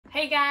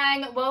Hey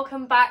gang,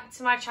 welcome back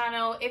to my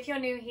channel. If you're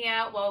new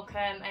here, welcome,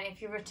 and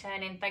if you're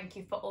returning, thank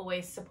you for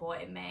always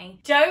supporting me.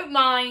 Don't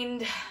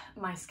mind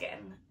my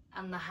skin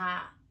and the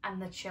hat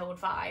and the chilled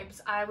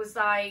vibes. I was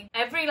like,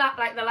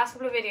 the last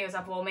couple of videos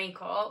I've worn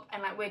makeup,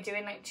 and like we're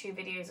doing like 2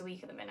 videos a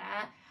week at the minute,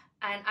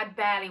 and I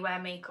barely wear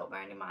makeup,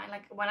 bearing in mind.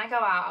 Like when I go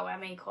out, I wear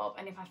makeup,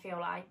 and if I feel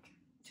like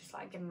just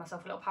like giving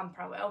myself a little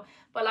pamper, I will.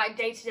 But like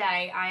day to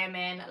day, I am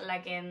in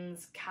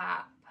leggings,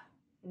 cap,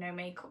 no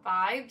makeup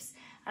vibes.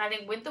 And I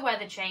think with the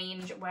weather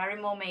change, wearing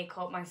more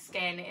makeup, my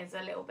skin is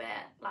a little bit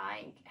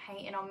like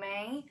hating on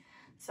me.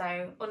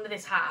 So under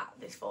this hat,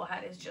 this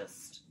forehead is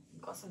just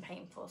got some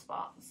painful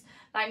spots.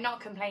 Like not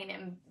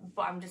complaining,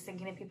 but I'm just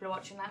thinking if people are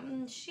watching like,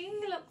 she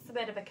looks a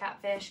bit of a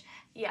catfish.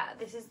 Yeah,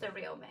 this is the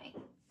real me.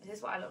 This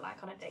is what I look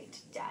like on a day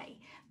to day.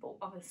 But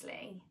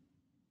obviously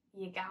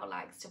your gal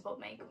likes to put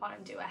makeup on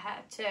and do her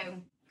hair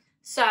too.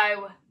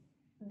 So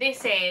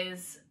this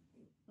is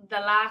the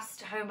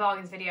last home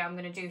bargains video I'm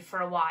going to do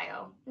for a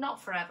while.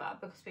 Not forever,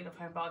 because we love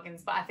home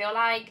bargains, but I feel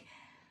like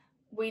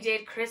we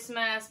did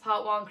Christmas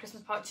part 1,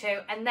 Christmas part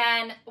 2, and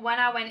then when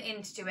I went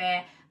in to do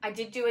it, I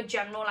did do a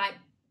general like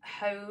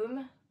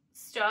home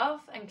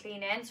stuff and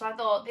cleaning. So I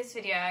thought this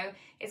video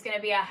is going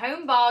to be a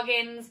home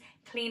bargains,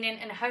 cleaning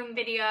and home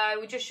video.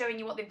 We're just showing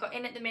you what they've got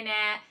in at the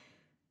minute.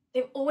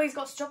 They've always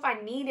got stuff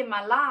I need in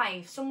my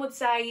life. Some would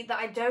say that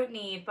I don't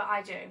need, but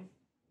I do.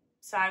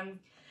 So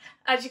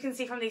as you can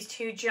see from these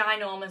 2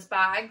 ginormous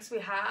bags we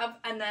have,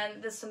 and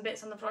then there's some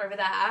bits on the floor over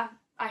there.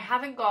 I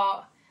haven't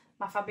got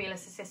my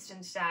fabulous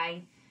assistant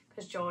today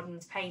because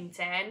Jordan's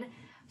painting.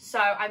 So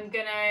I'm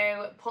going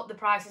to put the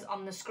prices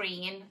on the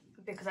screen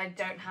because I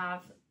don't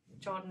have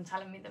Jordan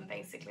telling me them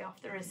basically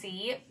off the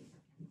receipt.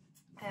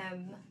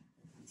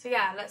 So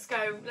yeah, let's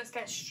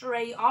get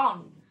straight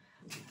on.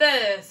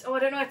 First, I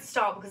don't know where to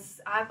start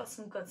because I've got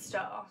some good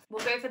stuff.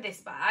 We'll go for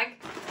this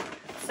bag.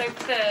 So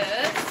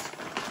first,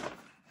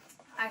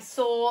 I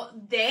saw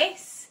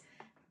this.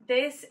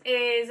 This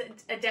is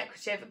a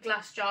decorative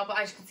glass jar, but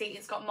as you can see,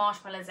 it's got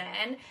marshmallows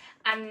in.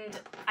 And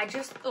I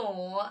just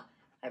thought,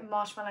 like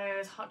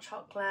marshmallows, hot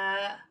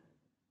chocolate.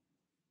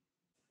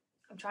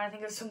 I'm trying to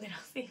think of something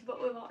else to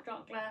put with hot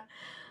chocolate.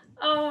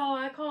 Oh,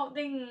 I can't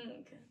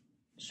think.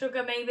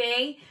 Sugar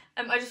maybe.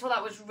 I just thought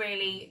that was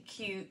really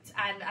cute.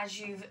 And as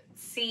you've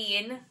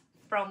seen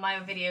from my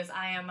other videos,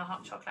 I am a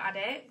hot chocolate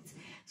addict.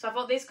 So I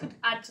thought this could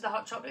add to the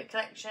hot chocolate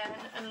collection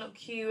and look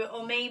cute.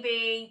 Or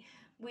maybe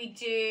we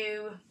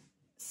do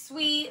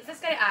sweets.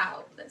 Let's get it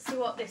out. Let's see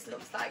what this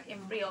looks like in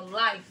real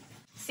life.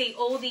 See,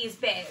 all these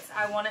bits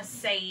I want to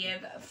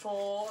save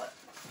for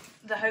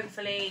the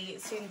hopefully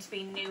soon to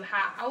be new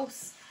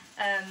house.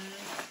 And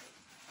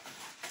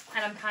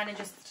I'm kind of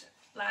just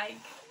like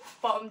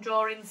bottom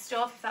drawing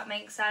stuff, if that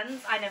makes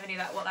sense. I never knew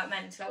what that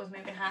meant until I was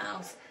moving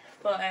house.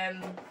 But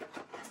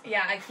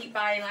yeah, I keep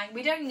buying, like,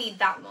 we don't need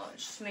that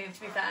much to move,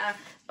 to be fair,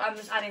 but I'm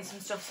just adding some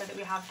stuff so that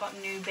we have got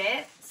new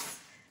bits.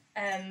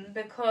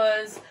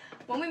 Because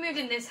when we moved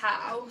in this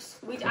house,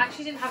 we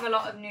actually didn't have a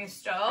lot of new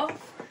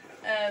stuff.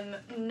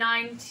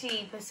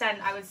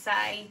 90% I would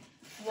say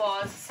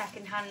was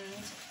secondhand,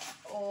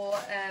 or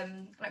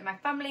like my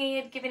family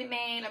had given it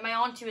me. Like my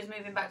auntie was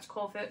moving back to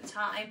Corfu at the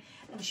time,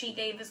 and she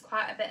gave us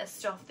quite a bit of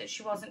stuff that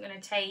she wasn't going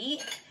to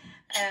take.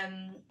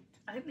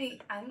 I think the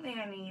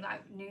only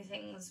like new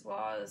things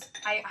was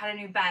I had a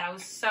new bed. I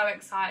was so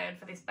excited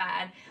for this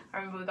bed. I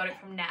remember we got it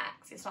from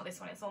Next. It's not this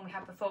one, it's the one we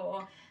had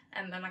before.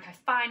 And like I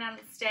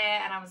financed it,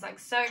 and I was like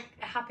so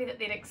happy that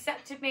they'd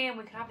accepted me and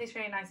we could have this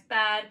really nice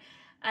bed.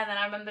 And then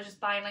I remember just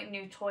buying like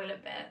new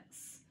toilet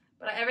bits,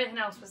 but like, everything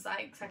else was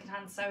like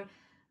secondhand. So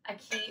I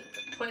keep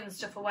putting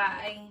stuff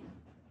away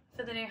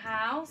for the new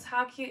house.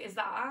 How cute is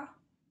that?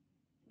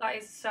 That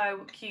is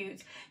so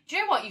cute. Do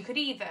you know what? You could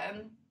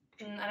even,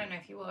 I don't know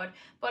if you would,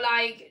 but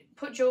like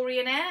put jewellery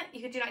in it.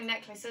 You could do like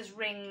necklaces,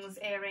 rings,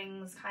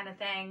 earrings kind of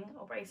thing,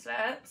 or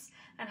bracelets,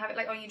 and have it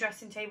like on your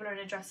dressing table or in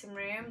a dressing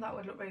room. That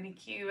would look really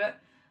cute.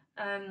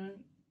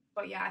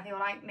 But yeah, I think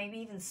like maybe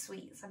even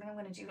sweets. I think I'm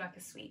going to do like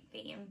a sweet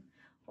theme,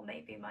 or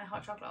maybe my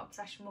hot chocolate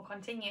obsession will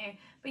continue.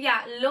 But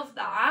yeah, love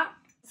that.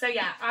 So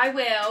yeah, I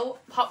will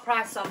pop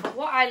price on. But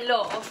what I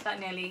love, that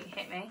nearly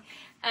hit me,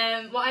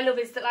 what I love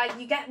is that like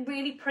you get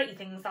really pretty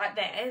things like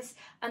this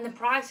and the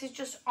prices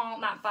just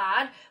aren't that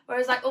bad.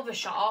 Whereas like other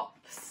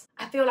shops,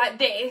 I feel like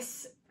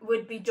this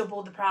would be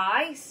double the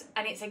price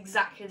and it's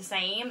exactly the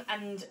same.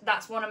 And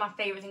that's one of my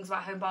favourite things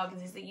about home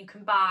bargains, is that you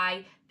can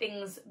buy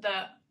things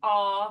that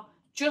are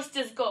just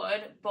as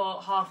good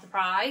but half the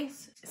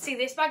price. See,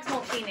 this bag's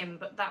more cleaning,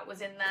 but that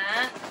was in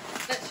there.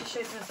 Let's just show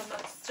you some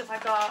of the stuff I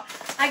got.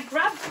 I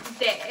grabbed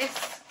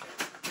this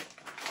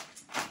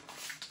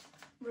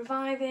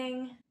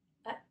Reviving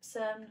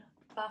Epsom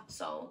bath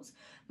salts.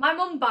 My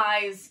mum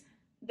buys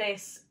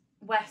this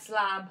West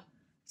Lab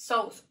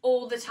salts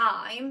all the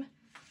time,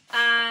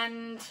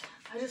 and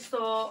I just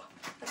thought,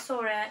 I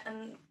saw it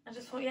and I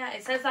just thought, yeah,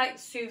 it says like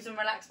soothes and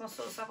relax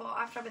muscles. So I thought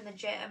after I've been in the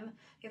gym,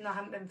 even though I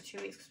haven't been for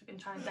 2 weeks because we've been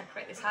trying to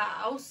decorate this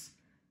house.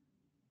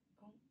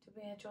 Oh, did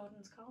we hear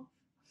Jordan's cough?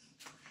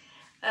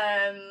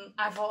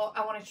 I thought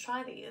I wanted to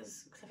try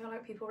these because I feel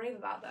like people rave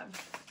about them.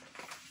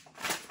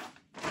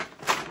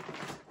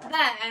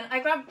 Then I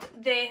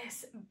grabbed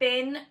this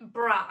Bin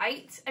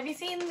Bright. Have you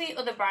seen the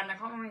other brand? I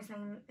can't remember what his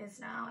name is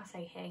now. I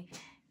say he.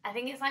 I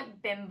think it's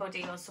like Bin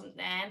Buddy or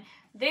something.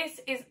 This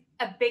is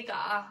a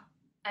bigger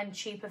and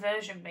cheaper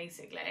version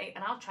basically,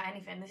 and I'll try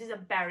anything. This is a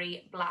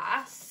Berry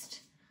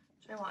Blast.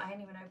 Do you know what? I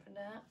ain't even opened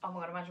it. Oh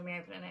my god, imagine me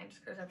opening it, it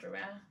just goes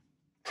everywhere.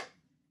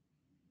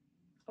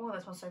 Oh,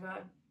 that smells so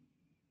good.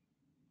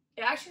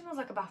 It actually smells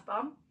like a bath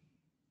bomb.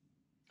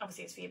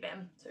 Obviously it's for your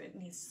bin, so it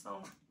needs to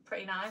smell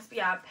pretty nice. But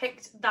yeah, I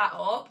picked that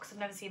up because I've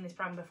never seen this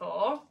brand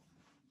before.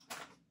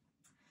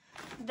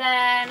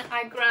 Then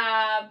I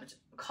grabbed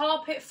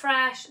Carpet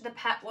Fresh, the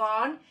pet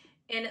one,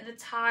 in the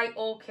Thai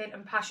Orchid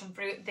and Passion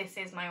Fruit. This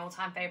is my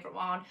all-time favourite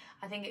one.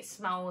 I think it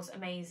smells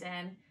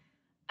amazing.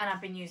 And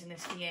I've been using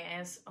this for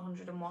years,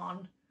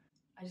 101.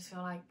 I just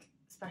feel like,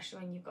 especially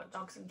when you've got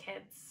dogs and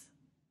kids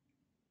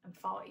and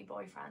 40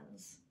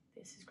 boyfriends,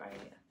 this is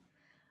great.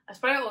 I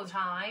spray it all the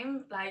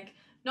time, like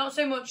not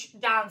so much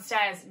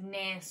downstairs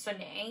near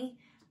Sunny,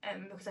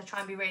 because I try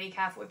and be really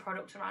careful with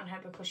products around her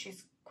because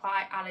she's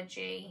quite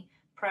allergy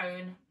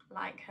prone,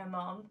 like her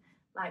mum,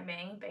 like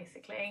me,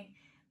 basically.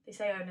 They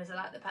say owners are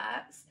like the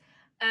pets.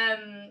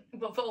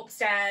 But for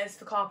upstairs,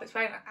 for carpets,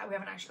 we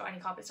haven't actually got any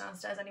carpets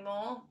downstairs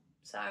anymore.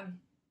 So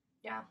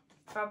yeah,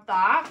 grab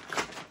that.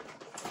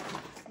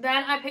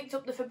 Then I picked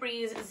up the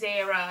Febreze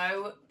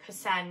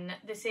 0%.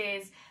 This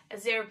is a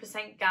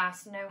 0%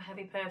 gas, no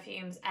heavy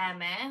perfumes, air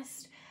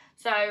mist.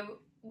 So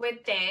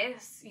with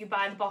this, you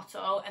buy the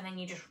bottle and then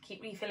you just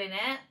keep refilling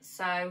it.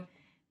 So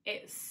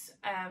it's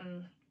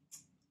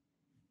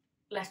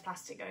less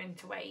plastic going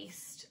to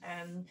waste.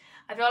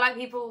 I feel like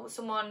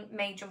someone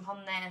may jump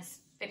on this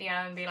video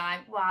and be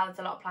like, wow, there's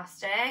a lot of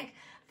plastic.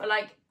 But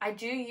like, I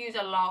do use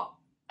a lot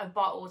of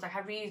bottles. Like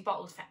I reuse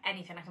bottles for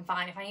anything I can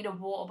find. If I need a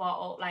water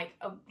bottle, like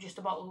just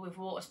a bottle with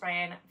water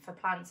spray in for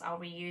plants, I'll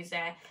reuse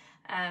it.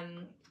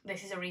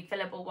 This is a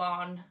refillable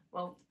one.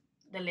 Well,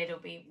 the lid will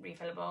be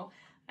refillable.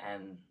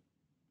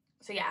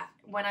 So yeah,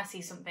 when I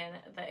see something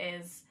that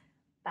is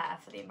better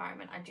for the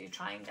environment, I do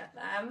try and get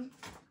them.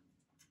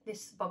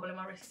 This bubble in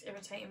my wrist is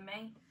irritating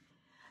me.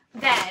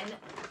 Then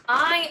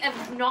I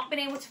have not been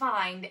able to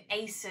find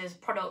Acer's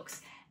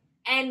products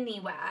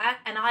anywhere,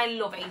 and I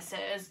love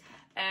Acer's.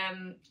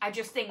 I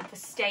just think for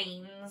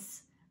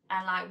stains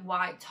and like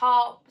white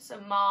tops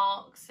and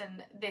marks,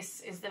 and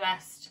this is the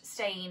best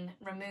stain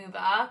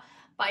remover.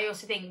 But I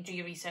also think do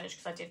your research,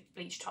 because I did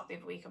bleach top the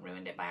other week and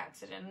ruined it by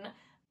accident, and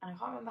I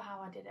can't remember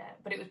how I did it,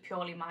 but it was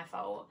purely my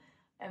fault.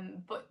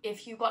 But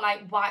if you got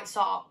like white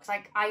socks,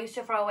 like I used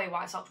to throw away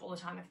white socks all the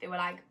time if they were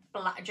like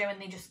black. Do you know when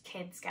they just,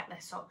 kids get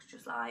their socks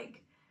just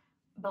like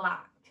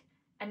black?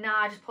 And now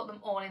I just put them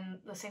all in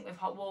the sink with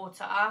hot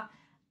water,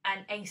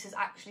 and Aces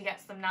actually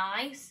gets them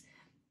nice.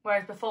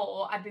 Whereas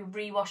before I'd be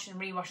rewashing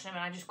them and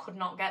I just could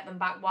not get them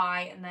back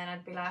white, and then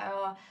I'd be like,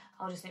 oh,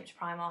 I'll just nip to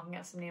Primark and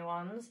get some new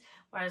ones.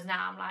 Whereas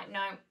now I'm like,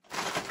 no,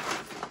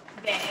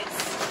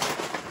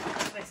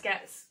 this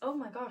gets, oh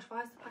my gosh,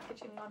 why is the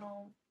packaging gone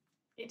all,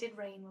 it did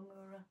rain when we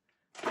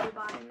were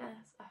buying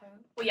this, I hope.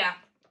 Well yeah,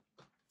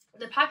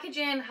 the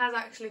packaging has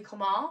actually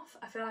come off.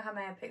 I feel like I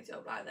may have picked it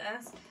up like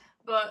this,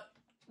 but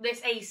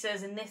this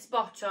Acer's in this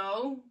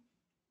bottle,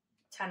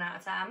 10 out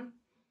of 10.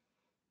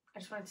 I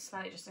just wanted to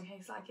smell it just in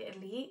case like it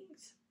had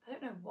leaked. I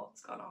don't know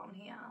what's gone on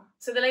here.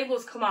 So the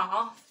label's come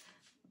off,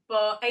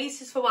 but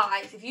Aces for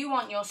Whites, if you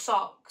want your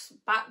socks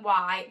back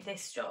white,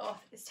 this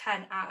stuff is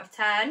 10 out of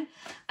 10.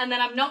 And then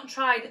I've not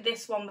tried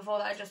this one before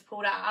that I just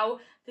pulled out.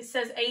 This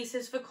says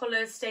Aces for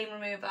Colours Stain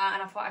Remover,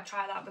 and I thought I'd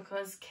try that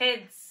because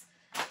kids,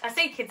 I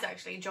say kids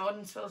actually,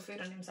 Jordan spills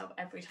food on himself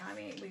every time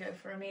we go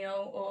for a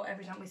meal, or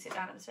every time we sit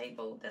down at the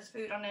table, there's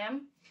food on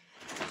him.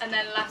 And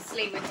then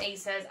lastly with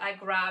Aces, I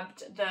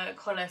grabbed the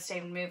Colour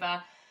Stain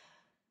Remover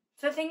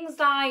for things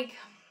like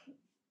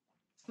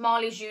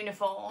Marley's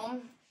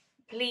uniform.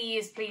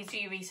 Please do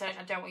your research.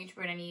 I don't want you to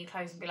ruin any of your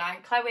clothes and be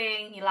like,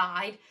 Chloe, you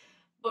lied.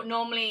 But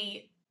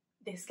normally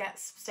this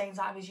gets stains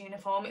out of his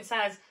uniform. It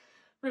says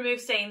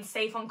remove stains,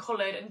 safe on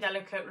coloured and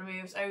delicate,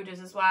 removes odours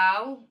as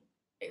well.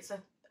 It's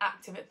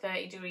active at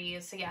 30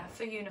 degrees. So yeah,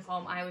 for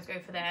uniform, I always go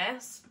for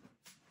this.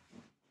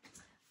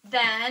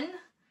 Then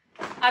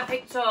I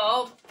picked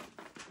up,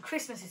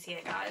 Christmas is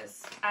here,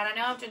 guys. And I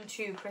know I've done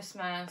 2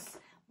 Christmas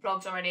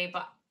vlogs already,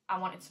 but I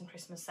wanted some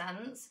Christmas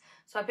scents.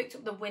 So I picked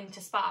up the Winter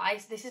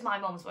Spice. This is my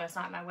mum's worst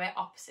nightmare. We're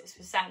opposites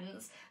with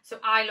scents. So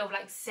I love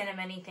like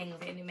cinnamony things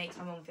and it makes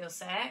my mum feel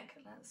sick.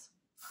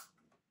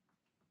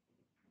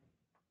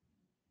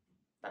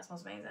 That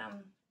smells amazing.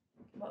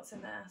 What's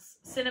in this?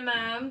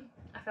 Cinnamon.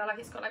 I feel like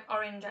it's got like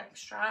orange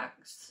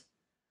extracts.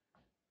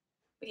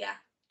 But yeah,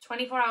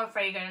 24-hour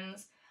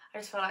fragrance. I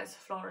just feel like the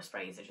Flora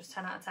sprays are just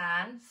 10 out of 10.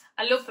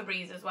 I love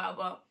Febreze as well,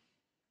 but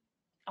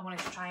I wanted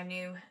to try a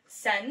new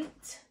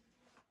scent.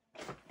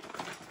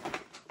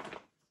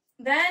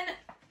 Then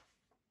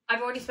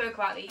I've already spoke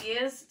about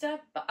these.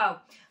 Oh,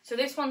 so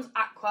this one's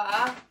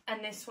aqua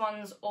and this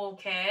one's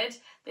orchid.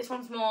 This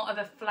one's more of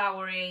a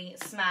flowery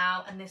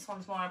smell and this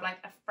one's more of like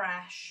a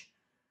fresh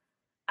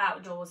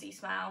outdoorsy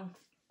smell.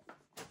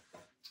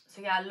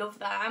 So yeah, I love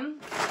them.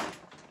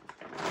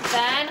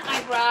 Then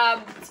I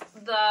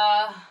grabbed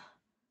the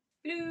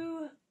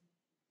blue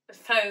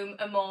foam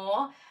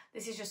Amore.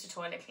 This is just a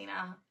toilet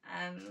cleaner.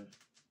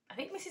 I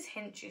think Mrs.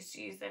 Hinch used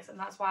to use this and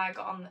that's why I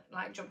got on,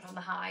 like, jumped on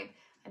the hype.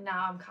 And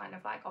now I'm kind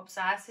of like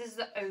obsessed. This is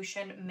the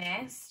Ocean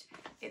Mist.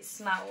 It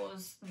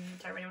smells,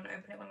 don't really want to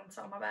open it when I'm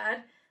sat on my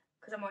bed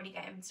because I'm already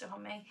getting stuff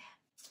on me.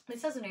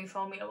 This has a new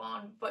formula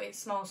one, but it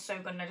smells so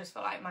good and I just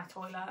feel like my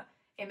toilet,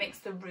 it makes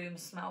the room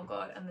smell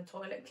good and the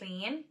toilet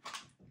clean.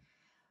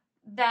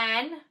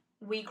 Then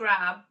we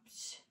grabbed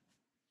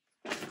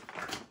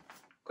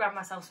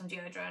myself some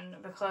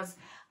deodorant because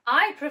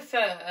I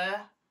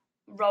prefer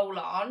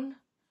roll-on,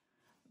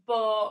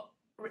 but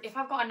if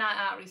I've got a night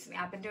out recently,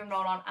 I've been doing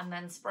roll-on and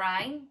then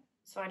spray.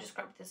 So I just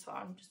grabbed this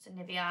one, just a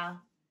Nivea,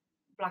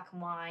 black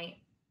and white.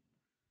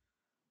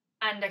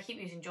 And I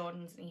keep using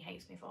Jordan's and he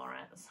hates me for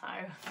it, so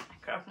I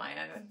grabbed my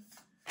own.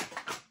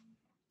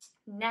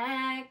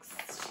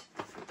 Next.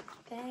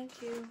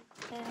 Thank you.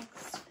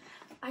 Next.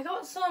 I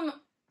got some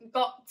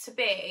Got To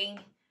Be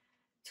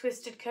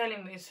twisted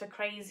curling mousse for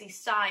crazy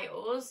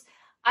styles.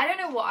 I don't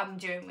know what I'm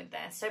doing with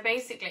this. So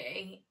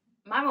basically,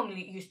 my mum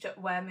used to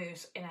wear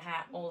mousse in her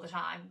hair all the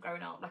time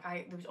growing up.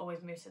 Like, there was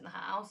always mousse in the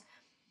house.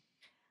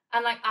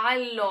 And, like,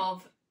 I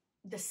love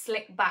the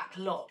slick back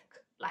look,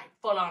 like,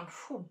 full on.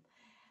 Whew.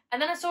 And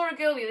then I saw a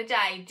girl the other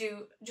day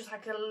do just,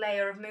 like, a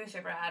layer of mousse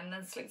over her head and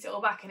then slicked it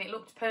all back and it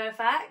looked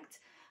perfect.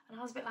 And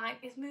I was a bit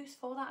like, is mousse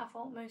for that? I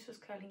thought mousse was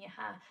curling your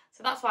hair.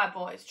 So that's why I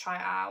bought it, to try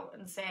it out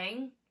and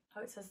see.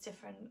 Oh, it says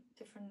different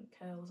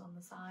curls on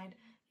the side.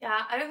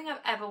 Yeah, I don't think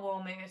I've ever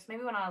worn mousse.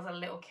 Maybe when I was a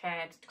little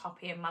kid,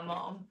 copying my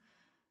mum.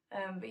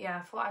 But yeah,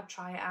 I thought I'd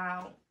try it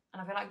out.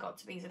 And I feel like Got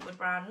To Be is a good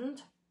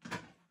brand.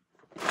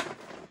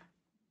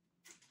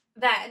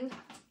 Then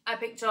I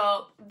picked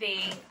up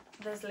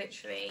there's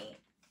literally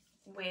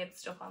weird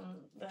stuff on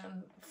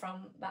them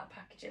from that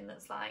packaging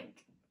that's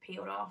like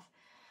peeled off.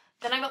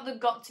 Then I got the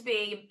Got To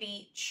Be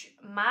Beach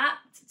Matte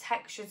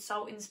Textured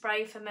Salting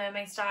Spray for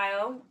mermaid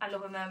style. I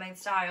love a mermaid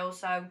style,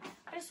 so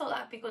I just thought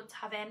that'd be good to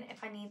have in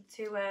if I need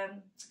to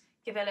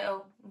give it a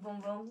little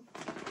vroom vroom.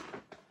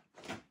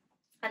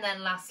 And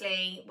then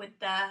lastly, with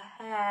the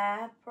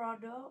hair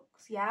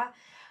products,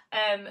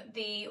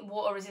 the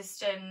water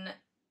resistant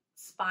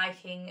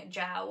spiking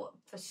gel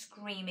for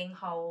Screaming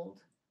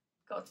Hold.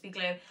 Got To Be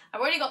glue. I've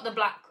already got the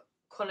black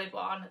coloured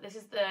one. This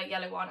is the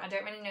yellow one. I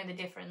don't really know the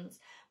difference,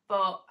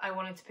 but I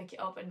wanted to pick it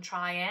up and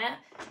try it.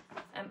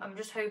 I'm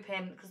just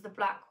hoping, because the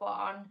black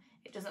one,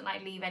 it doesn't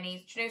like leave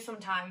any, do you know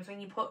sometimes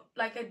when you put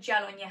like a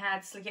gel on your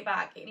hair to slick it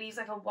back, it leaves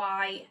like a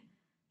white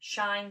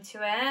shine to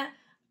it,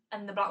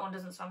 and the black one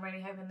doesn't, so I'm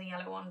really hoping the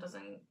yellow one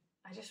doesn't.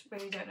 I just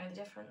really don't know the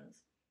difference.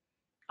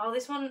 Oh,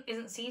 this one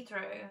isn't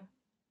see-through.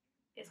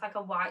 It's like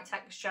a white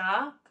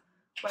texture,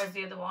 whereas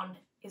the other one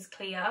is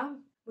clear.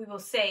 We will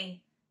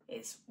see.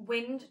 It's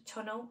wind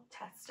tunnel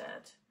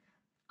tested.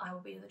 I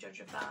will be the judge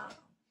of that.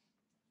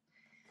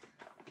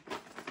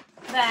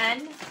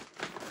 Then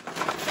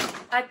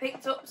I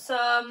picked up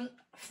some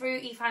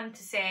Fruity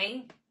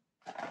Fantasy.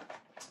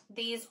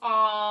 These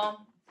are,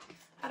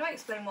 how do I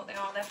explain what they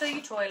are? They're for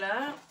your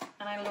toilet,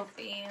 and I love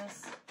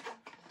these.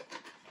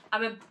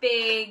 I'm a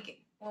big,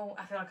 well,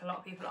 I feel like a lot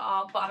of people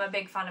are, but I'm a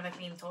big fan of a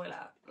clean toilet.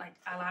 Like,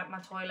 I like my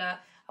toilet.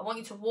 I want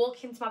you to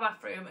walk into my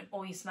bathroom and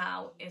all you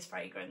smell is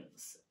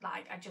fragrance.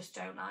 Like, I just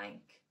don't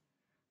like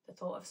the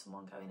thought of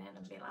someone going in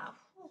and being like,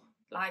 oh.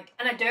 Like,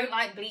 and I don't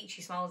like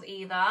bleachy smells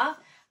either.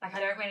 Like, I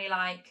don't really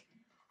like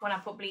when I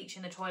put bleach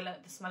in the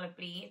toilet, the smell of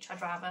bleach.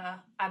 I'd rather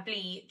I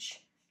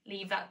bleach,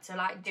 leave that to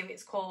like do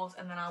its course,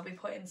 and then I'll be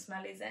putting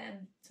smellies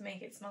in to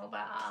make it smell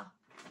better.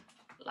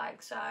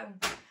 Like so.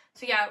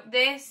 So yeah,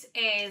 this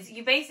is,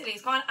 you basically,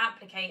 it's got an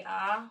applicator.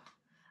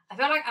 I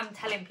feel like I'm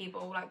telling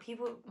people, like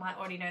people might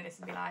already know this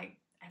and be like,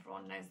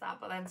 everyone knows that,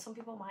 but then some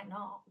people might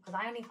not, because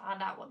I only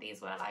found out what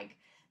these were like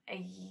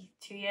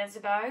 2 years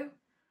ago.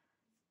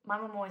 My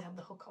mum always had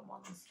the hook on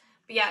ones.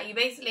 But yeah, you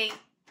basically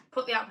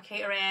put the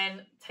applicator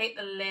in, take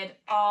the lid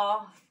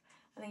off,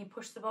 and then you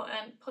push the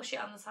button, push it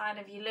on the side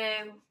of your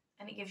loo,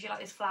 and it gives you like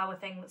this flower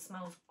thing that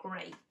smells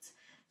great.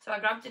 So I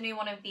grabbed a new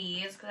one of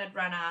these because I'd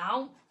run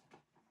out.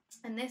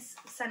 And this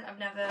scent I've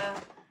never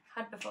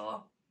had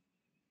before.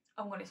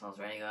 Oh my god, it smells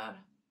really good.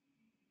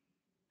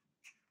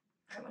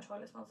 I hope my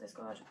toilet smells this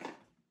good.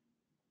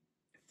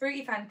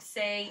 Fruity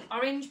Fantasy,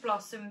 Orange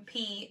Blossom,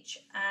 Peach,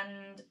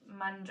 and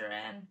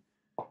Mandarin.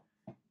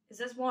 It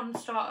says one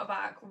starter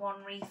pack,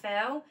 one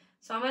refill.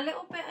 So I'm a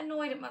little bit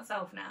annoyed at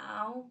myself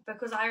now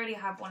because I already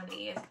have one of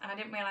these and I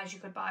didn't realise you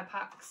could buy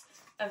packs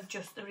of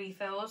just the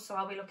refills, so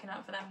I'll be looking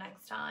out for them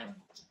next time.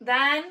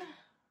 Then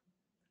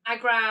I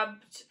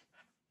grabbed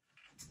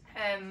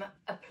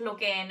a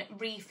plug-in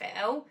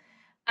refill,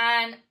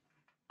 and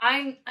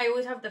I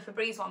always have the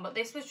Febreze one, but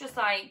this was just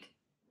like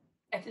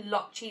a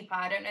lot cheaper.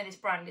 I don't know this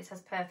brand. It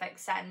says Perfect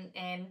Scent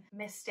in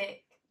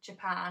Mystic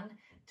Japan,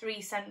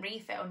 3-cent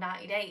refill,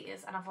 90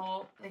 days. And I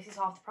thought, this is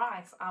half the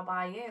price, I'll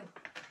buy you.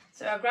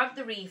 So I grabbed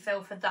the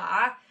refill for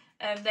that.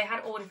 They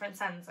had all different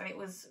scents and it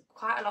was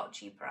quite a lot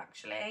cheaper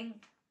actually.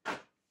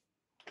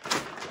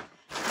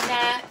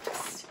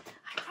 Next,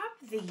 I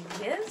grabbed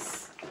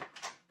these.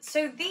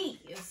 So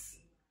these,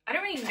 I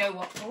don't really know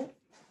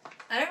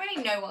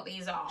what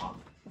these are,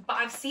 but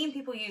I've seen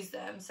people use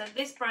them. So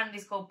this brand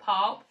is called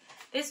Pop.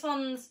 This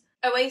one's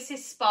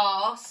Oasis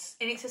Sparse,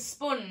 and it's a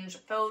sponge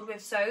filled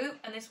with soap,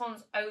 and this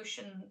one's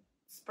Ocean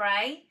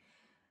Spray.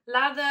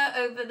 Lather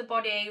over the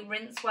body,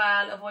 rinse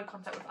well, avoid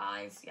contact with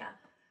eyes, yeah.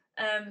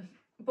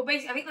 But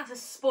basically, I think that's a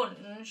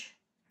sponge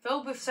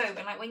filled with soap,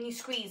 and like when you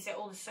squeeze it,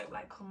 all the soap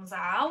like comes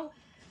out.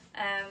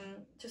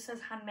 Just says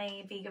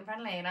handmade, vegan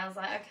friendly, and I was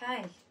like,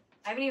 okay.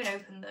 I haven't even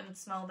opened them to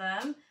smell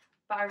them,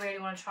 but I really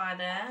want to try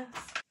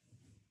this.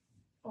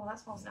 Oh, that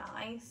smells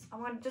nice. I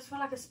want just feel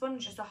like a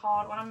sponge, just a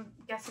hard one. I'm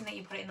guessing that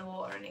you put it in the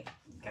water and it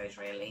goes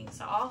really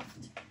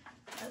soft.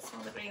 Let's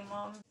smell the green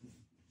one.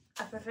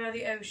 I prefer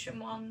the ocean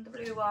one, the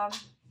blue one.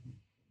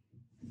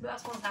 But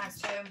that smells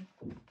nice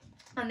too.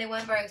 And they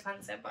weren't very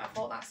expensive, but I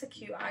thought that's a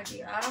cute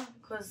idea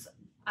because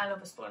I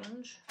love a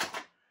sponge.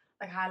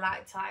 Like I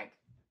like to like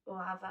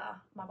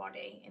lather my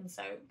body in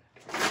soap.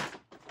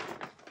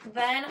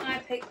 Then I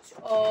picked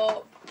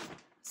up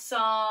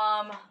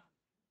some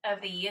of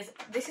these.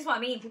 This is what I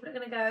mean. People are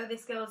going to go,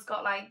 this girl's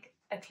got like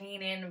a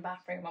cleaning and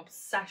bathroom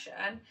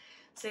obsession.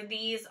 So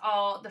these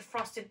are the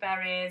Frosted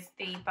Berries,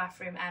 the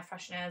bathroom air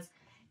fresheners.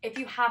 If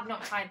you have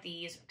not tried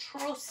these,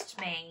 trust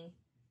me,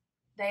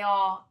 they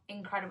are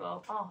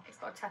incredible. Oh, it's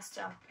got a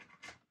tester.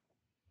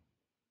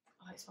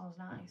 Oh, it smells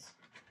nice.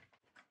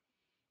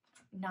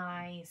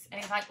 Nice.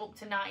 And it's like up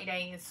to 90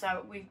 days.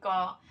 So we've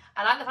got,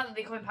 I like the fact that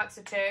they come in packs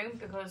of 2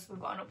 because we've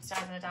got an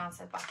upstairs and a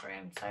downstairs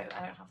bathroom. So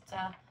I don't have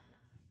to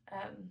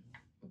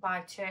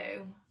buy 2.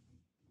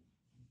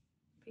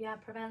 But yeah,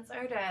 prevents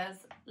odours.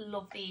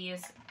 Love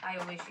these. I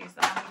always use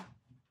them.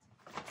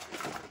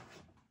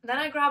 Then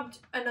I grabbed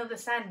another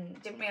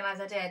scent. Didn't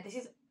realise I did. This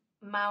is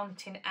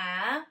Mountain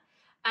Air.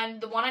 And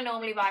the one I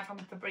normally buy from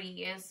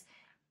Febreze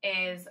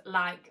is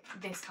like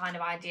this kind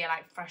of idea,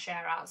 like fresh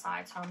air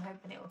outside. So I'm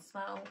hoping it will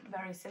smell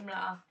very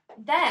similar.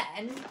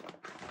 Then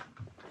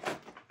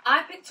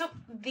I picked up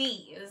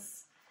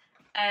these.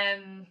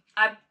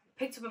 I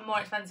picked up a more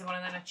expensive one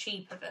and then a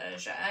cheaper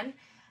version.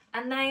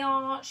 And they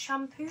are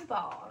shampoo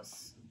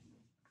bars.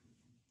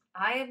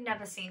 I have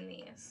never seen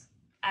these,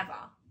 ever.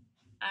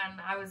 And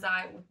I was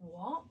like,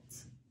 what?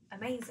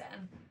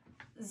 Amazing.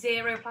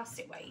 0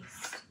 plastic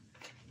waste.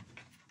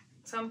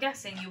 So I'm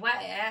guessing you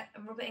wet it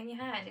and rub it in your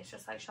hair and it's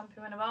just like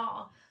shampoo in a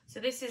bar.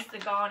 So this is the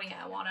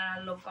Garnier one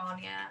and I love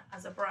Garnier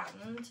as a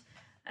brand.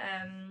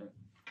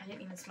 I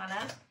didn't even smell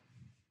it.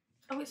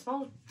 Oh, it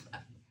smells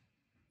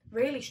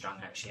really strong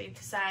actually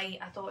to say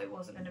I thought it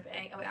wasn't going to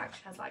be. Oh, it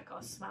actually has like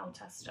got a smell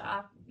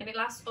tester. And it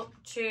lasts up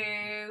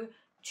to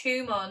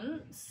 2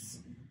 months.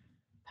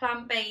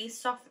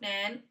 Plant-based,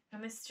 softening.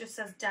 And this just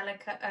says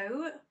delicate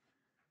oat.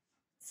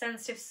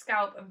 Sensitive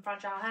scalp and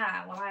fragile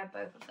hair. Well, I have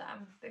both of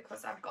them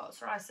because I've got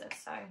psoriasis,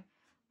 so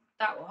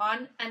that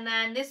one. And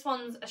then this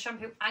one's a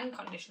shampoo and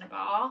conditioner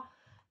bar.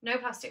 No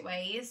plastic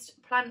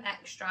waste. Plant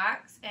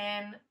extracts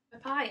in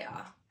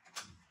papaya.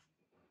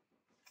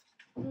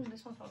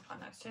 This one smells quite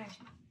nice too.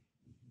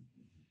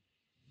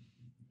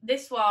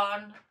 This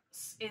one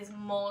is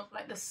more,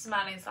 like the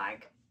smell is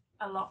like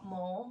a lot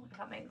more, if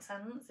that makes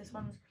sense. This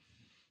one's,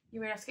 you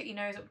really have to get your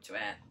nose up to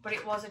it. But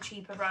it was a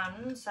cheaper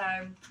brand, so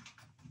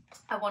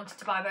I wanted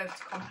to buy both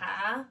to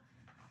compare.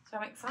 So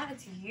I'm excited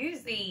to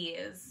use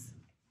these.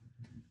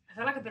 I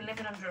feel like I've been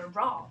living under a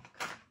rock.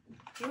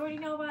 Do you already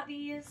know about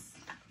these?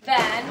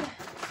 Then,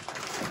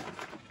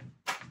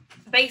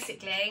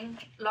 basically,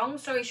 long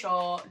story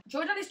short,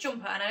 George had this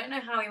jumper and I don't know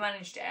how he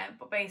managed it,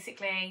 but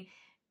basically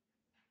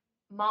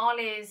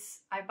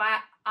Marley's, I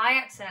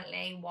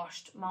accidentally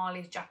washed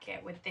Marley's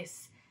jacket with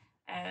this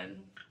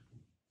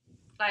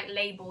like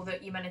label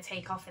that you're meant to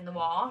take off in the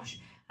wash.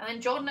 And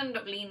then Jordan ended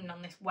up leaning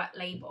on this wet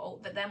label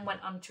that then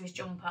went onto his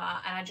jumper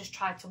and I just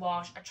tried to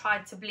wash. I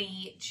tried to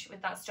bleach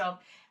with that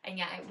stuff and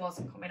yet it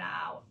wasn't coming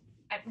out.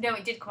 No,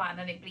 it did come out and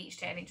then it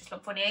bleached it and it just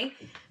looked funny.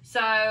 So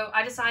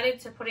I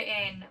decided to put it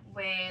in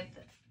with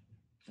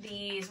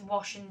these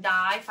wash and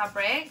dye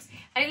fabrics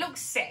and it looks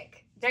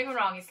sick. Don't get me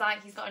wrong, it's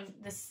like he's got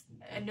this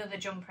another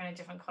jumper in a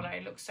different colour.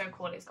 It looks so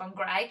cool, it's gone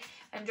grey.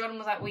 And Jordan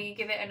was like, will you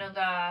give it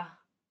another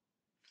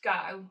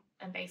go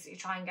and basically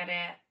try and get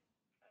it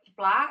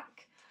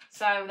black?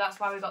 So that's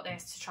why we got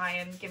this, to try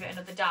and give it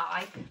another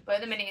dye. But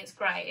at the minute it's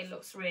great, it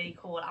looks really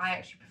cool. I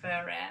actually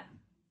prefer it.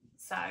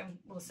 So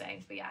we'll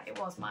see. But yeah, it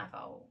was my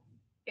fault.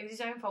 It was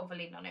his own fault for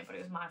leaning on it, but it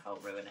was my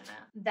fault ruining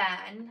it.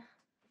 Then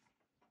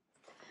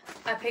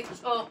I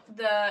picked up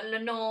the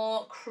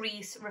Lenore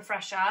Crease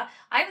Refresher.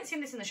 I haven't seen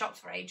this in the shops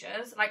for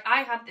ages. Like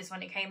I had this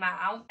when it came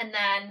out and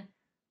then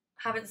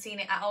haven't seen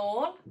it at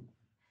all.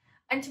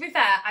 And to be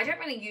fair, I don't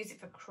really use it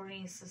for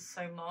creases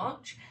so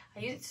much. I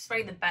use it to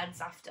spray the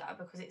beds after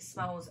because it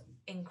smells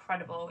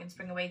incredible in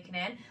Spring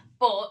Awakening.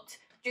 But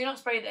do not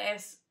spray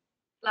this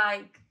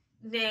like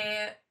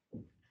near,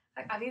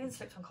 like, I've even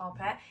slipped on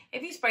carpet.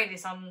 If you spray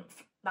this on,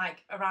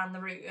 like, around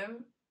the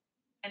room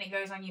and it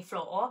goes on your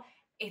floor,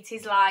 it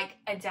is like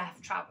a death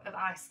trap of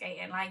ice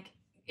skating. Like,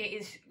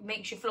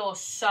 makes your floor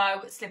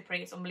so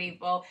slippery, it's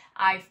unbelievable.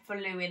 I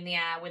flew in the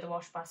air with a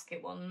wash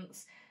basket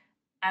once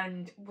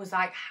and was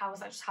like, how has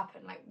that just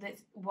happened? Like,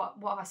 this, what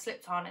have I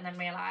slipped on? And then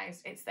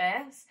realised it's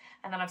this.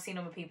 And then I've seen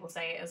other people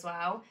say it as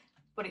well.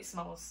 But it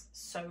smells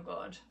so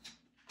good.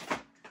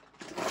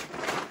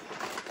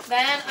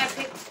 Then I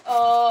picked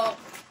up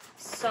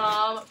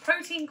some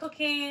protein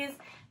cookies.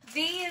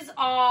 These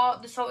are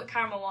the salted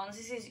caramel ones.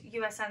 This is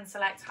USN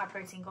Select high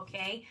protein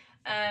cookie.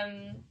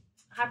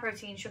 High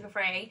protein, sugar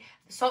free.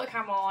 The salted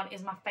caramel one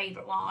is my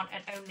favourite one,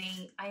 and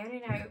I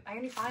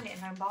only find it in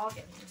Home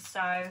Bargains.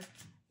 So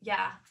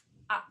yeah,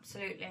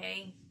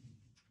 absolutely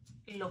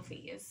love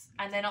these,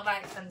 and they're not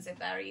that expensive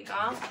there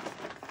either.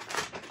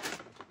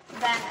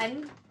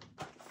 Then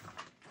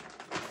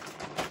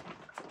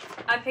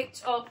I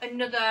picked up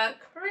another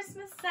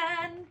Christmas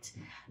scent.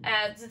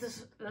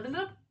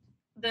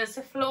 The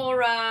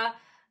Sephora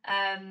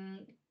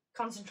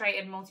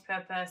concentrated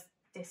multi-purpose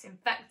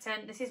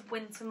disinfectant. This is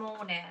Winter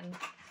Morning.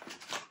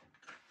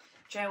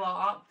 Do you know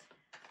what?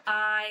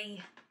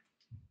 I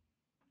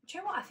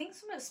think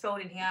something's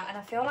spilled in here, and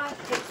I feel like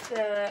it's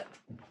I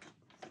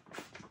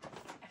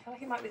feel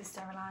like it might be the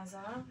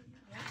steriliser.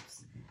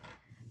 Oops.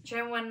 Do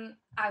you know when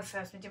I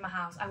first moved in my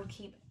house, I would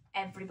keep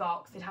every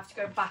box. They'd have to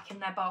go back in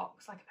their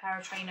box like a pair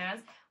of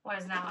trainers,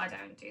 whereas now I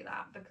don't do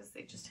that because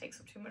it just takes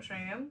up too much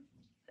room.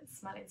 Let's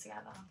smell it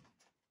together.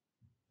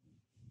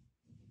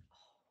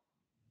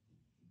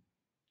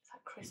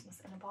 Christmas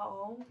in a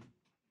bottle.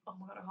 Oh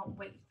my god, I can't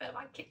wait for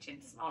my kitchen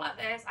to smell like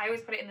this. I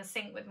always put it in the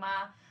sink with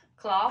my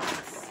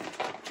cloths.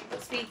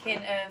 But speaking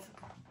of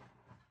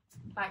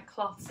like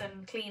cloths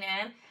and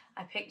cleaning,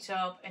 I picked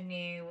up a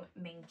new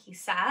Minky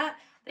set.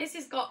 This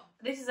is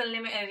a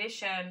limited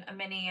edition, a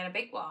mini and a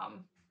big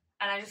one.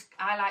 And I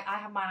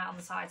have mine out on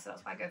the side, so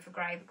that's why I go for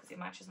grey, because it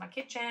matches my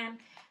kitchen.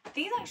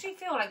 These actually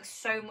feel like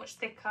so much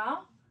thicker.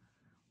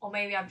 Or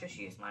maybe I've just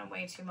used mine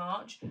way too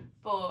much.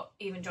 But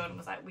even Jordan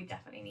was like, we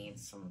definitely need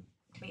some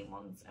clean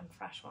ones and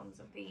fresh ones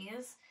of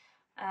these.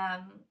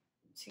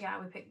 So yeah,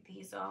 we picked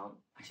these up.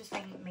 I just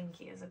think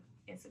Minky is a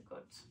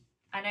good.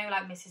 I know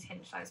like Mrs.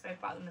 Hinch spoke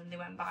about them and they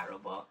went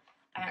viral, but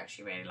I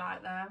actually really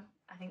like them.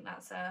 I think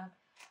that's a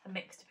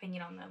mixed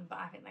opinion on them, but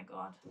I think they're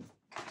good.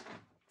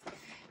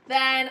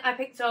 Then I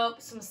picked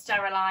up some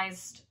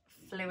sterilising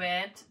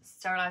fluid,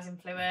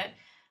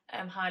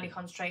 highly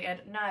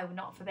concentrated. No,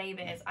 not for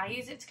babies. I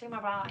use it to clean my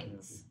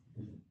blinds,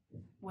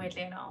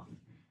 weirdly enough.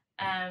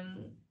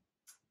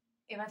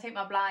 If I take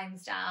my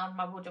blinds down,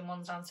 my wooden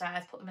ones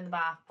downstairs, put them in the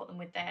bath, put them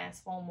with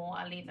this, warm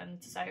water, leave them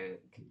to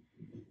soak.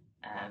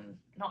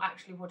 Not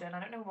actually wooden. I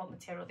don't know what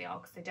material they are,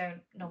 because they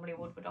don't normally,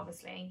 wood would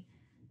obviously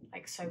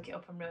like soak it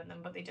up and ruin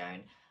them, but they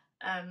don't.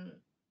 And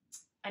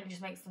it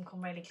just makes them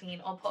come really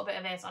clean. I'll put a bit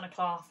of this on a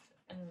cloth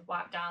and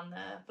wipe down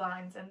the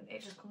blinds, and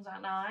it just comes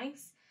out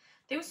nice.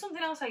 There was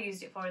something else I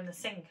used it for in the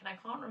sink, and I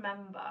can't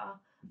remember,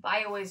 but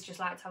I always just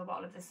like to have a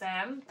bottle of this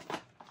in.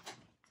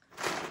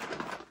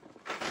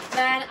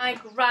 Then I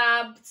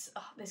grabbed,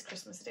 this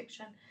Christmas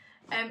addiction,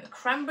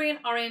 cranberry and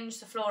orange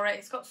Sephora.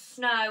 It's got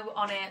snow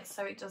on it,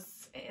 so it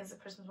is a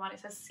Christmas one. It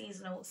says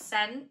seasonal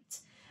scent.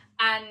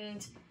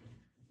 And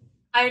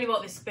I only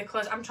bought this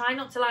because I'm trying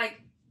not to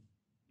like,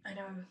 I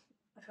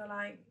feel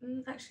like,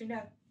 actually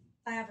no,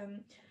 I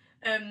haven't.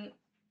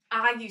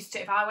 I used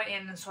to, if I went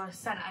in and saw a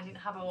scent I didn't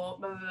have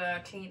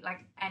a clean,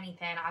 like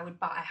anything, I would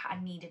buy. I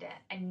needed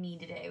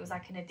it. It was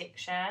like an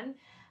addiction.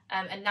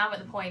 And now I'm at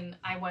the point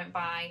I won't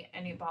buy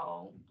a new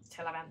bottle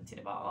till I've emptied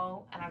a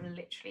bottle, and I've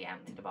literally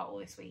emptied a bottle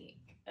this week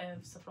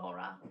of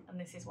Sephora, and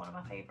this is one of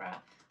my favourite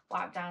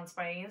wipe down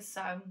sprays.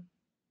 So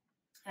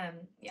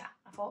yeah,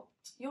 I thought,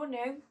 you're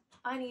new,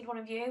 I need one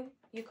of you,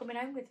 you're coming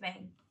home with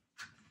me.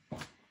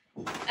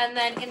 And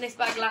then in this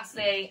bag,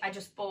 lastly, I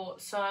just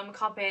bought some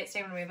carpet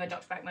stain remover.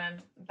 Dr.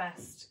 Beckman,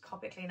 best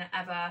carpet cleaner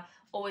ever.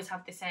 Always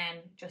have this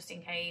in just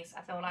in case.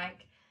 I feel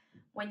like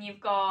when you've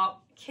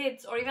got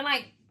kids or even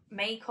like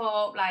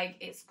makeup, like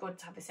it's good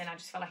to have this in. I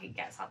just feel like it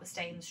gets out the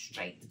stains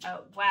straight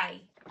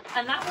away.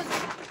 And that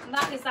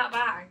is that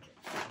bag.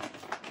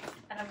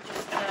 And I'm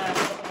just gonna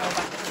put them all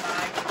back in the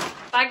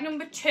bag. Bag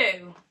number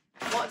 2.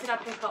 What did I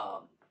pick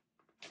up?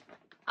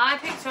 I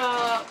picked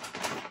up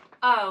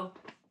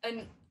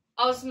an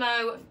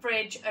Osmo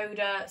fridge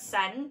odour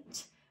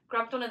scent.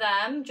 Grabbed one of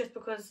them just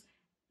because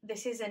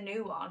this is a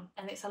new one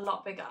and it's a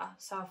lot bigger,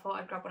 so I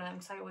thought I'd grab one of them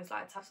because I always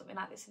like to have something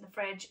like this in the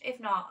fridge. If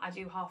not, I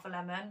do half a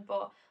lemon,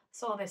 but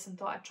saw this and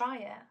thought I'd try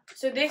it.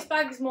 So this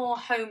bag's more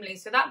homely.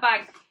 So that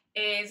bag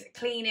is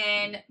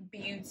cleaning,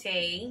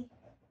 beauty,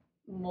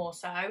 more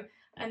so,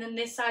 and then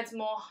this side's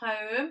more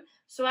home.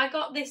 So I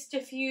got this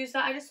diffuser.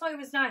 I just thought it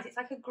was nice. It's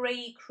like a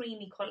grey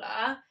creamy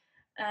colour.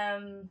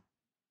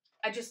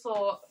 I just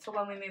thought for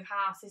when we move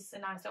house, this is a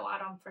nice little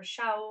add-on for a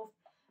shelf.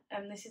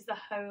 This is the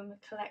home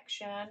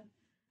collection,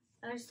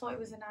 and I just thought it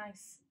was a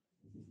nice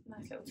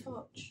little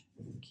touch.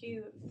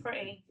 Cute,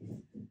 pretty,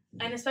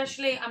 and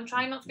especially I'm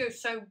trying not to go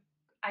so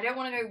I don't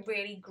want to go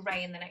really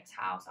grey in the next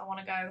house. I want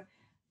to go,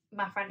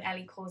 my friend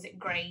Ellie calls it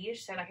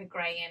greyish, so like a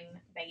grey and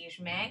beige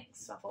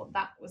mix. So I thought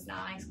that was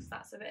nice because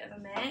that's a bit of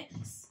a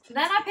mix.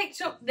 Then I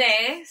picked up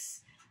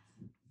this.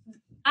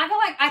 I feel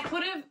like I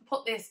could have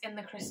put this in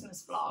the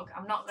Christmas vlog,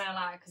 I'm not gonna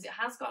lie, because it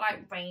has got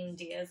like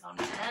reindeers on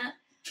it.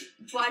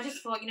 But I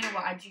just thought, you know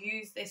what, I'd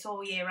use this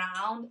all year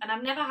round, and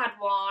I've never had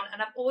one,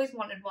 and I've always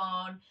wanted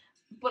one,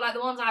 but like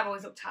the ones I've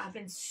always looked at have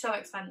been so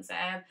expensive,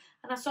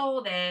 and I saw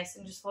this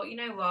and just thought, you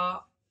know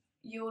what,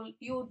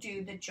 you'll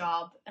do the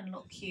job and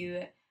look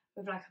cute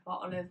with like a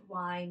bottle of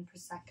wine,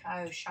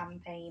 Prosecco,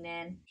 champagne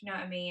in, do you know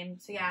what I mean?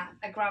 So yeah,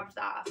 I grabbed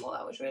that. I thought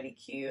that was really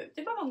cute.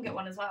 Did my mum get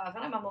one as well? I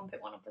feel like my mum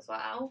picked one up as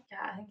well.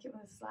 Yeah, I think it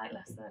was like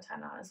less than a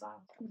 £10 as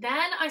well.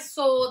 Then I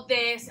saw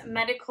this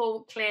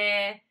medical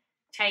clear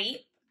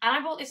tape, and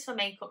I bought this for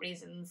makeup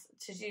reasons,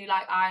 to do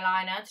like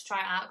eyeliner, to try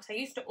it out, because I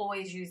used to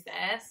always use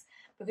this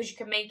because you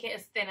can make it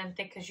as thin and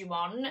thick as you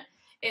want.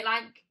 It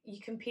like, you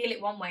can peel it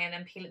one way and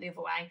then peel it the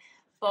other way.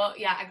 But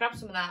yeah, I grabbed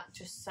some of that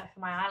just for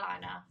my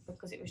eyeliner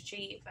because it was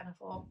cheap, and I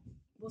thought,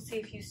 we'll see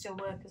if you still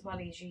work as well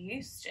as you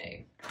used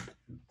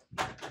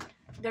to.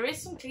 There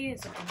is some cleaning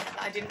stuff in here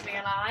that I didn't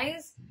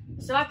realise.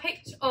 So I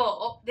picked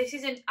up,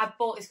 I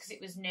bought this because it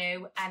was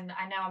new, and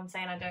I know I'm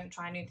saying I don't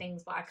try new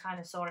things, but I kind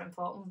of saw it and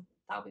thought,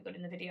 that'll be good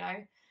in the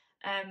video.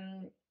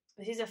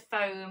 This is a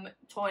foam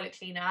toilet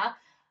cleaner,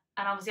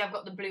 and obviously I've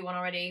got the blue one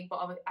already,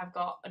 but I've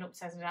got an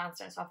upstairs and a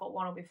downstairs, so I thought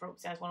one will be for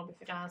upstairs, one will be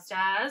for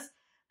downstairs.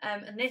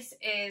 And this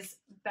is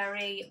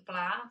Berry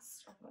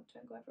Blast. Oh God,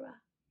 don't go everywhere.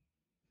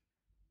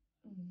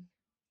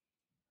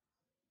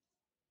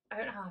 I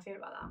don't know how I feel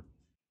about that.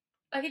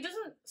 Like, it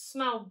doesn't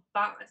smell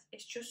bad,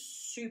 it's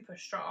just super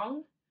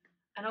strong.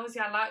 And obviously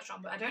I like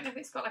strong, but I don't know if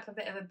it's got like a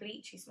bit of a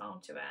bleachy smell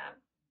to it.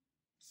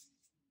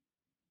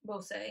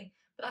 We'll see.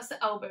 But that's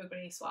the elbow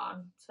grease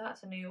one, so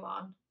that's a new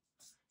one.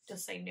 It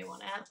does say new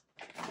on it.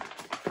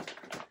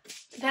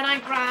 Then I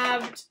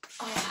grabbed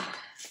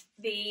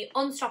the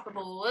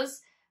Unstoppables.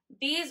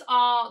 These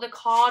are the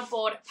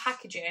cardboard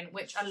packaging,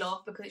 which I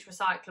love because it's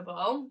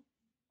recyclable.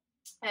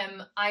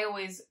 I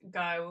always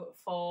go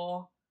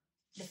for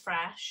the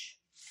fresh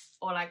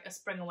or like a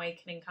spring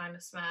awakening kind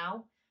of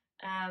smell.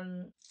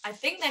 I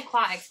think they're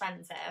quite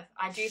expensive.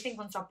 I do think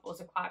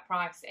Unstoppables are quite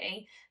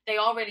pricey. They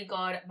are really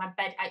good.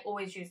 I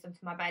always use them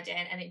for my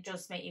bedding, and it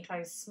does make your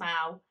clothes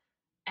smell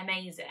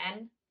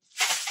amazing.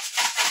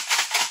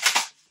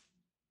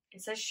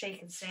 It says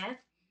shake and sniff.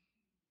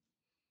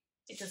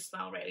 It does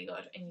smell really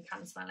good, and you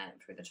can smell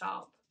it through the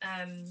top.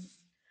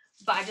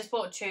 But I just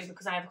bought two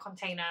because I have a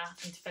container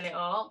and to fill it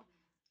up.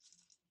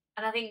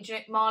 And I think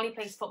Marley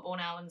plays football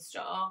now and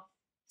stuff,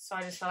 so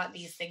I just feel like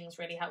these things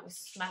really help with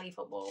smelly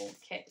football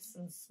kits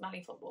and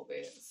smelly football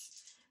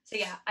boots. So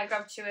yeah, I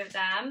grabbed two of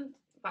them,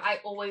 but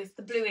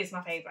the blue is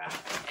my favourite.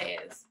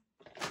 It is.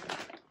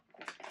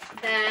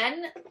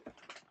 Then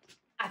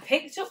I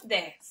picked up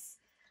this.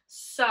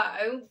 So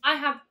I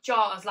have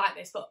jars like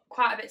this, but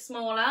quite a bit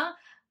smaller.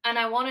 And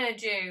I want to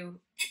do,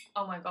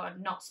 oh my God,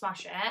 not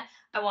smash it.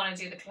 I want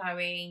to do the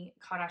Chloe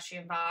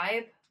Kardashian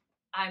vibe.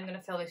 I'm going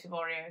to fill this with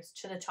Oreos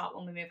to the top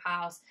when we move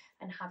house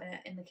and have it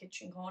in the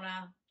kitchen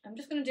corner. I'm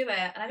just going to do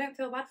it, and I don't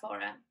feel bad for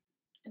it.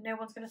 And no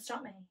one's going to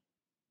stop me.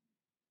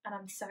 And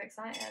I'm so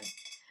excited.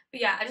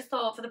 But yeah, I just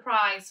thought for the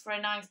price, for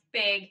a nice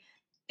big,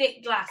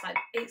 thick glass, like,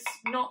 it's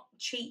not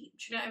cheap.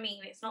 Do you know what I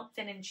mean? It's not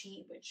thin and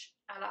cheap, which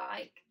I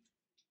like.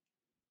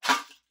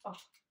 Oh,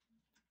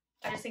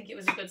 I just think it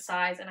was a good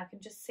size, and I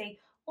can just see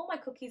all my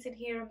cookies in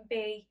here and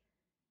be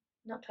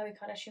not Chloe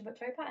Kardashian but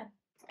Chloe Patton.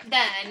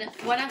 Then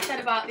when I said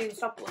about the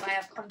Unstoppables, I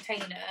have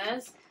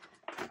containers.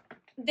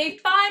 They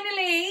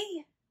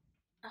finally,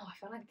 oh, I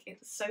feel like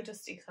it's so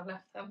dusty because I've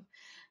left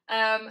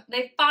them.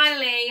 They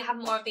finally have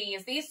more of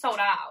these. These sold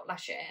out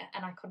last year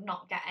and I could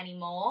not get any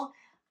more.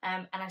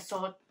 And I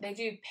saw they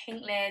do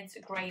pink lids,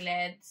 grey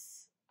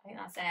lids. I think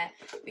that's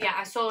it. But yeah,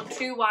 I saw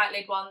two white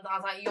lid ones. I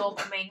was like, you're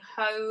coming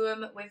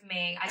home with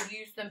me. I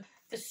use them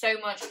for so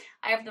much.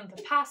 I have them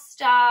for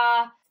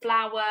pasta,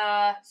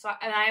 flour,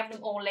 and I have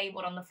them all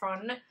labelled on the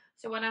front.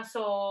 So when I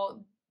saw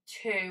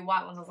two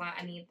white ones, I was like,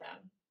 I need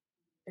them.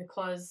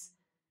 Because,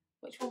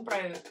 which one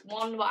broke?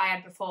 One what I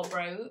had before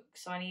broke,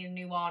 so I need a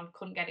new one.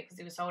 Couldn't get it because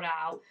it was sold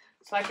out.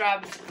 So I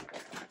grabbed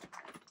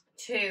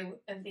two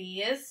of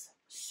these.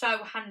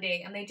 So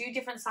handy. And they do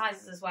different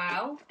sizes as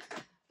well.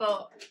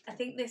 But I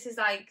think this is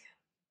like,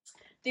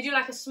 they do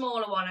like a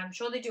smaller one. I'm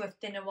sure they do a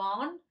thinner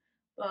one,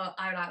 but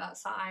I like that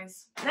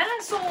size. Then I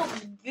saw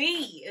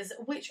these,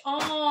 which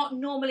are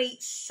normally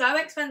so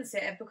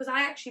expensive because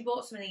I actually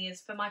bought some of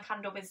these for my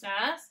candle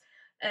business.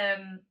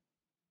 And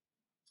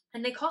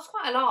they cost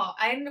quite a lot.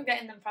 I ended up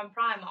getting them from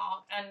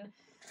Primark, and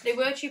they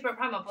were cheaper at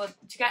Primark, but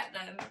to get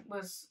them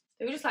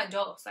they were just like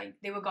dust. Like,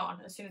 they were gone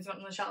as soon as I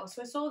went on the shelf.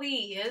 So I saw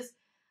these.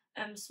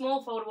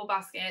 Small foldable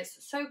baskets,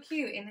 so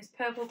cute in this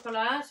purple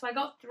colour. So I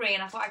got three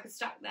and I thought I could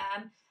stack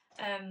them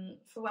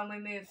for when we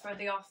move for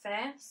the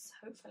office,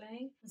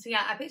 hopefully. So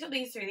yeah, I picked up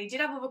these three. They did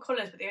have other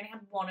colours, but they only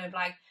had one of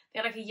like, they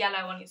had like a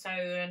yellow on its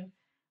own.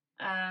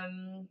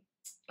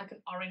 like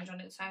an orange on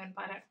its own,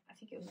 but I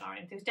think it was an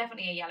orange. It was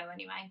definitely a yellow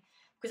anyway,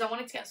 because I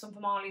wanted to get some for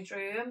Marley's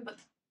room, but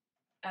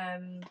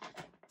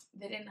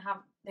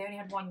they only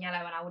had one yellow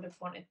and I would have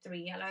wanted 3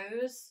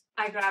 yellows.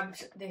 I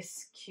grabbed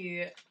this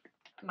cute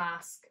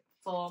mask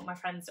for my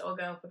friend's little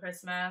girl for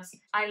Christmas.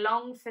 I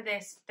long for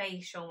this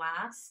facial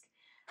mask,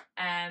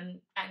 and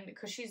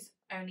because she's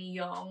only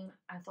young,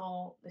 I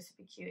thought this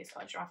would be cute. It's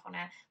got a giraffe on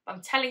it, but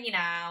I'm telling you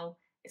now,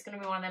 it's going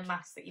to be one of them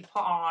masks that you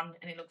put on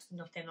and it looks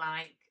nothing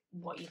like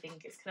what you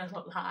think it's going to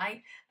look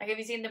like. Like, have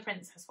you seen the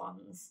princess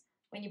ones?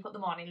 When you put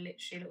them on, it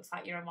literally looks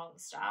like you're a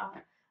monster.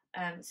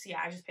 So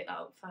yeah, I just picked that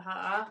up for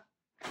her.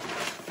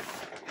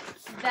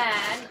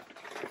 Then,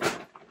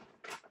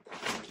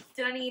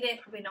 did I need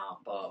it? Probably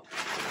not, but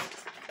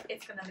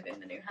it's going to live in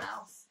the new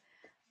house.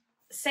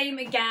 Same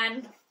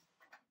again,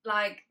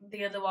 like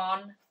the other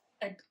one,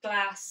 a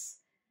glass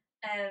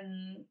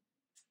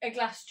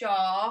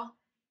jar,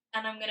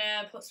 and I'm going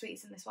to put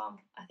sweets in this one.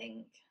 I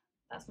think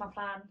that's my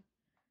plan.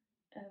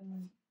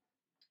 I'm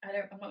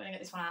not going to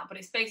get this one out, but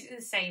it's basically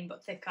the same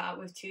but thicker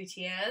with 2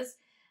 tiers.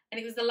 And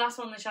it was the last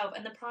one on the shelf,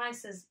 and the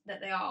prices that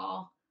they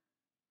are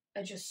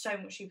just so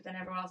much cheaper than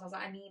everywhere else. I was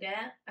like, I need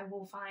it. I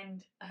will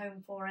find a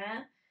home for it.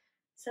 It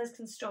says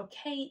can store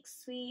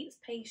cakes, sweets,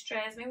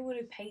 pastries. Maybe we'll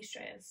do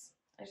pastries.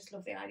 I just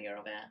love the idea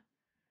of it.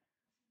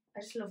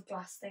 I just love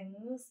glass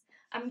things.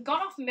 I've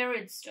gone off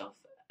mirrored stuff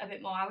a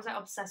bit more. I was like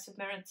obsessed with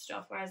mirrored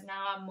stuff, whereas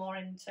now I'm more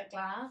into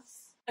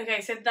glass.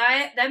 Okay, so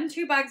them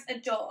 2 bags are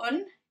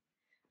done.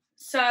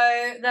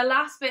 So the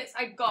last bits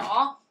I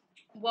got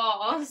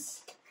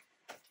was,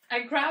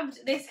 I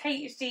grabbed this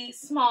HD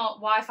smart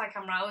Wi-Fi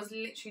camera. I was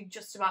literally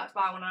just about to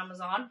buy one on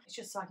Amazon. It's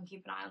just so I can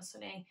keep an eye on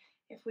Sunny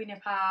if we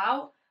nip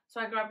out. So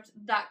I grabbed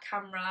that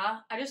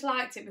camera. I just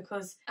liked it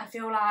because I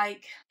feel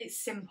like it's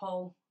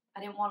simple.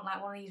 I didn't want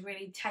like one of these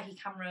really techie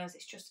cameras.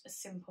 It's just a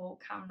simple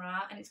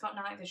camera, and it's got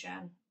night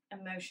vision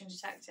and motion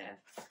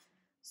detective.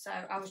 So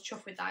I was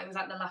chuffed with that. It was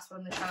like the last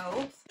one on the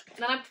shelf. And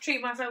then I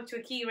treated myself to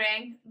a key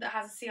ring that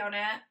has a C on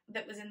it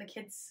that was in the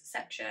kids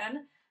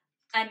section.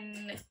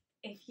 And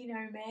if you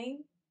know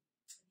me,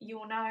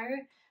 you'll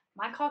know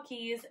my car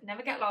keys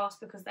never get lost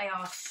because they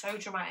are so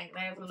dramatic.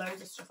 They have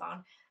loads of stuff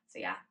on. So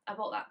yeah, I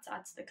bought that to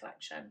add to the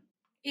collection.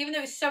 Even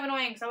though it's so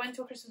annoying because I went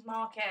to a Christmas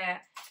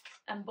market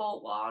and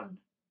bought one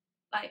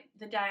like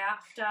the day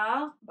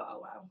after. But oh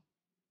well.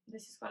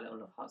 This has got a little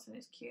love hearts and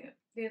it's cute.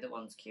 The other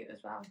one's cute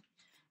as well.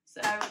 So,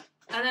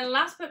 and then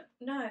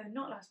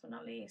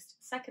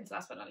second to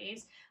last but not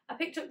least, I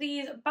picked up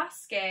these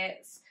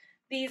baskets,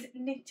 these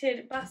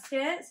knitted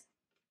baskets.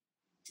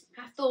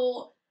 I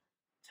thought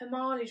for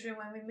Marley's room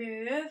when we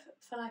move,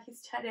 for like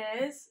his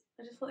teddies,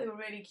 I just thought they were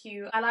really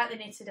cute. I like the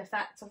knitted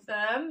effect of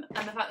them,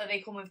 and the fact that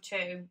they come with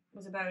 2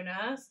 was a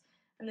bonus.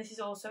 And this is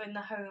also in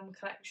the home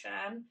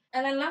collection.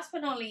 And then last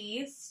but not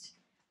least,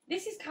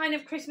 this is kind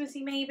of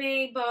Christmassy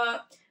maybe,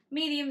 but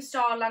medium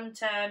star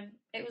lantern.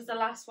 It was the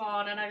last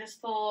one, and I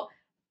just thought,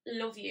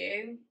 love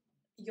you,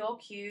 you're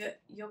cute,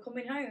 you're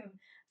coming home.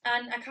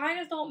 And I kind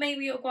of thought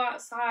maybe it'll go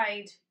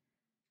outside.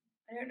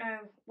 I don't know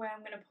where I'm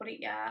going to put it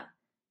yet.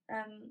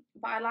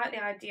 But I like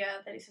the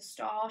idea that it's a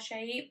star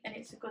shape and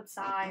it's a good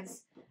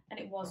size, and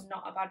it was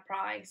not a bad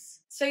price.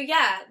 So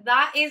yeah,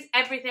 that is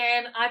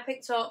everything I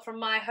picked up from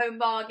my Home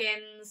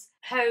Bargains,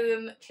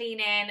 home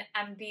cleaning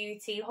and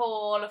beauty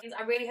haul.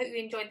 I really hope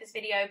you enjoyed this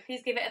video.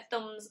 Please give it a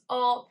thumbs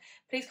up.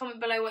 Please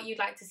comment below what you'd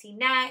like to see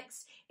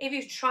next. If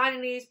you've tried any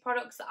of these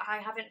products that I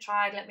haven't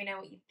tried, let me know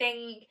what you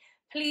think.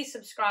 Please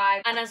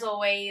subscribe. And as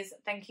always,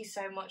 thank you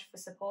so much for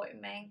supporting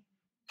me.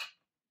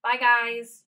 Bye guys.